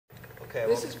Okay.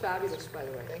 This is fabulous, by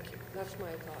the way. Thank you. That's my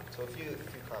thought. So a few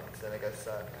comments then, I guess.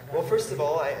 Well, first of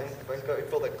all, I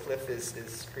feel that Cliff is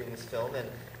screening this film, and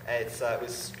I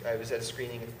was at a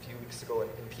screening a few weeks ago in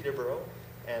Peterborough,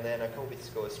 and then a couple weeks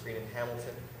ago a screening in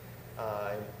Hamilton.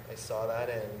 I saw that,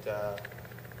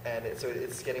 so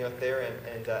it's getting out there,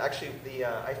 and actually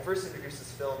I first introduced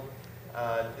this film 2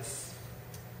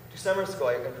 summers ago.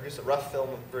 I introduced a rough film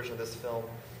version of this film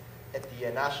at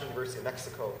the National University of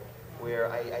Mexico,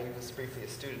 where I was briefly a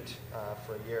student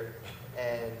for a year,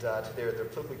 and to their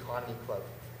political economy club,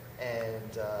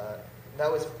 and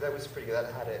that was pretty good.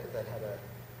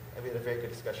 We had a very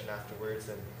good discussion afterwards,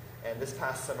 and this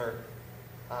past summer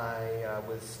I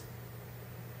was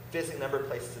visiting a number of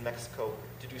places in Mexico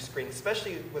to do screenings,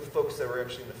 especially with folks that were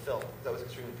actually in the film. That was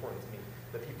extremely important to me.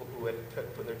 The people who had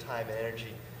put their time and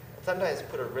energy, and sometimes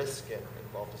put a risk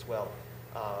involved as well.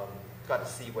 Got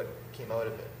to see what came out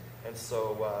of it, and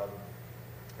so.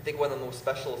 I think one of the most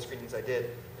special screenings I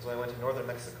did was when I went to northern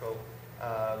Mexico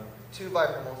to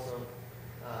Villahermosa,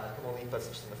 Tamaulipas,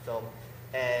 which is in the film,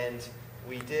 and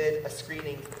we did a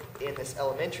screening in this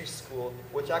elementary school,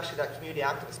 which actually that community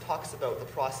activist talks about the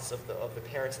process of the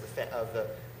parents of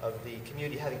the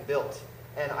community having built.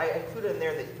 And I included in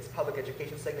there this public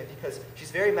education segment because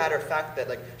she's very matter of fact that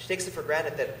she takes it for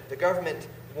granted that the government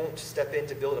won't step in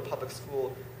to build a public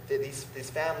school.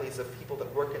 These families of people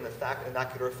that work in the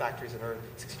maquiladora factories and earn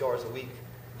 $60 a week,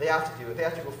 they have to do it. They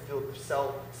have to go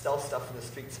sell stuff in the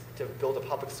streets to build a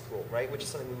public school, right? Which is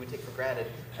something we would take for granted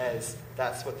as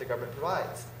that's what the government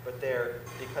provides. But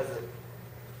because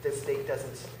the state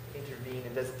doesn't intervene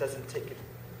and doesn't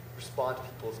respond to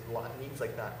people's needs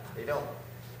like that, they don't.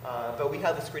 But we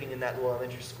had the screening in that little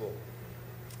elementary school,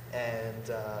 and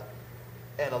a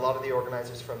lot of the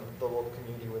organizers from the local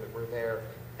community were there,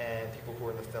 and people who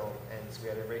were in the film, and so we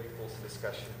had a very fulsome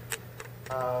discussion.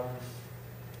 I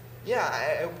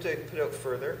hope to put it out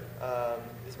further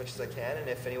as much as I can, and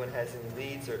if anyone has any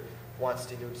leads or wants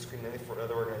to do a screening for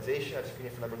another organization, I've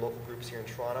screened for a number of local groups here in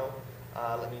Toronto,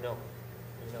 let me know.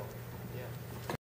 Yeah.